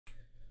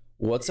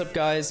What's up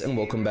guys, and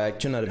welcome back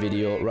to another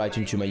video right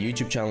into my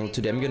YouTube channel.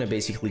 Today I'm gonna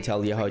basically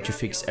tell you how to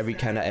fix every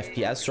kind of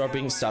FPS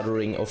dropping,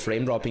 stuttering or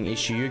frame dropping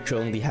issue you're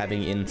currently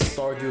having in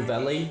Stardew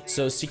Valley.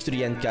 So stick to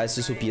the end guys,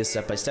 this will be a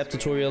step-by-step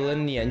tutorial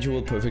and in the end you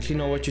will perfectly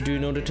know what to do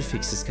in order to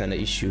fix this kind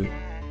of issue.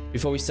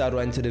 Before we start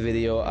right into the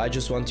video, I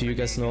just want to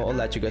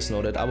let you guys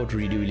know that I would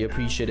really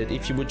appreciate it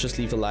if you would just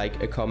leave a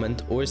like, a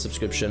comment or a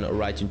subscription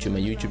right into my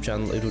YouTube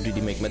channel. It would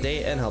really make my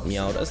day and help me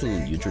out as a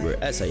little YouTuber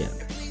as I am.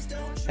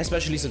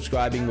 Especially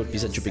subscribing would be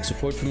such a big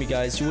support for me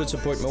guys. You would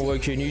support my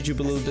work here on YouTube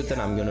a little bit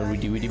and I'm gonna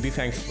really be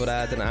thankful for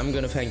that, and I'm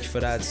gonna thank you for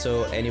that.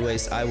 So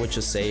anyways, I would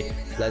just say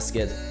let's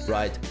get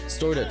right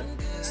started.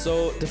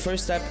 So the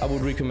first step I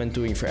would recommend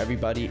doing for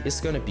everybody is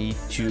gonna be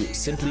to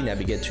simply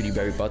navigate to the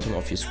very bottom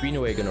of your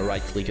screen where you're gonna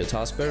right click your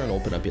taskbar and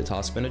open up your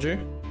task manager.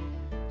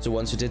 So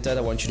once you did that,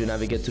 I want you to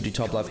navigate to the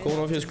top left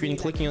corner of your screen,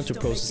 clicking onto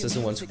processes,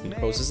 and once you click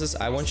processes,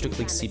 I want you to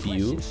click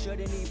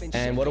CPU.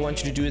 And what I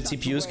want you to do with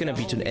CPU is going to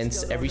be to end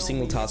every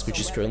single task which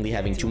is currently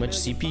having too much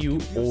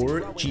CPU or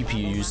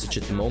GPU usage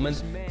at the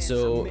moment.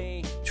 So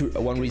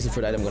one reason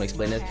for that, I'm going to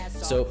explain it.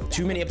 So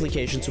too many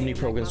applications, too many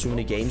programs, too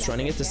many games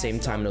running at the same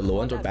time in a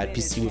low-end or bad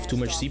PC with too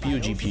much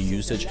CPU GPU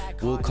usage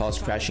will cause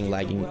crashing,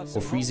 lagging or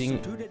freezing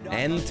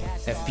and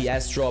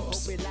FPS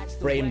drops,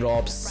 frame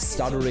drops,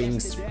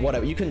 stutterings,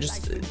 whatever. You can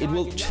just, it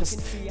will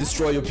just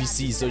destroy your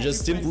PC. So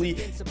just simply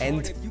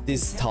end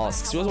this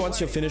task. So once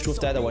you're finished with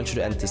that, I want you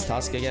to end this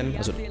task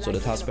again, so the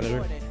task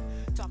manager.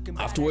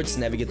 Afterwards,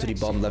 navigate to the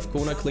bottom left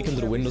corner, click on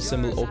the Windows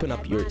symbol, open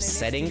up your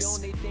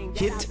settings,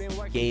 hit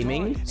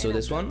gaming, so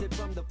this one,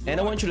 and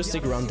I want you to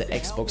stick around the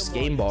Xbox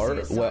game bar,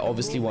 where I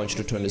obviously want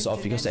you to turn this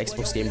off because the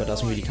Xbox game bar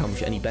doesn't really come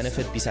with any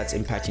benefit besides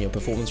impacting your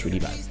performance really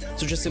bad.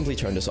 So just simply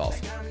turn this off.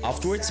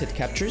 Afterwards, hit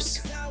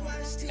captures,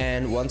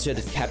 and once you're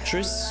at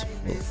captures,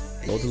 we'll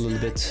load a little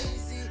bit.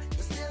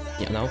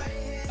 Yeah, now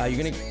you're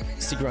gonna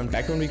stick around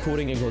background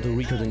recording and go to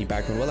record in the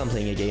background while I'm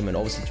playing a game, and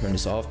obviously turn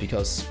this off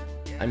because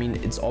I mean,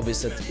 it's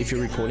obvious that if you're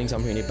recording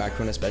something in the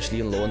background, especially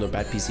in low-end or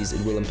bad PCs,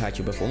 it will impact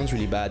your performance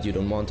really bad. You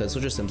don't want that, so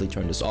just simply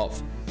turn this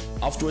off.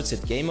 Afterwards,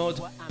 hit game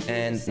mode,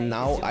 and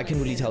now I can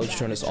really tell you to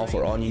turn this off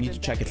or on. You need to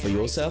check it for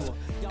yourself,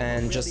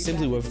 and just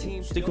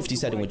simply stick with the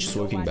setting which is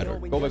working better.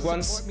 Go back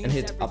once and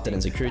hit update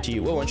and security.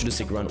 We want you to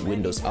stick around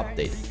Windows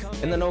Update.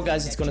 And I know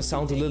guys, it's gonna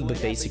sound a little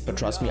bit basic, but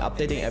trust me,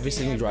 updating every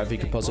single driver you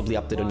could possibly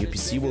update on your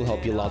PC will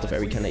help you a lot of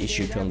every kind of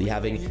issue you're currently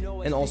having,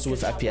 and also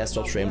with FPS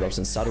drops, frame drops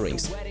and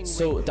stutterings.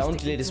 So download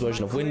the latest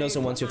version of Windows,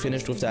 and once you're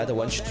finished with that, I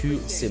want you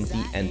to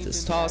simply end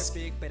this task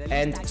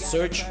and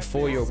search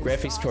for your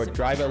graphics card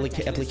driver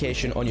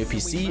application on your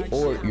PC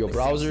or your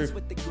browser,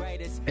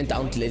 and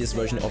download the latest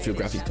version of your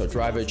graphics card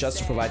driver just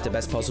to provide the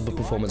best possible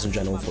performance in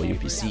general for your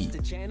PC.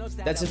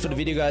 That's it for the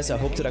video guys. I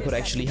hope that I could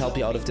actually help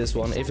you out of this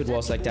one. If it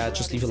was like that,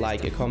 just leave a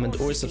like, a comment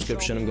or a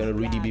subscription. I'm gonna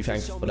really be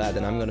thankful for that,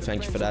 and I'm gonna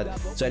thank you for that.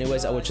 So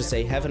anyways, I would just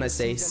say have a nice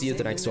day, see you at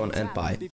the next one, and bye.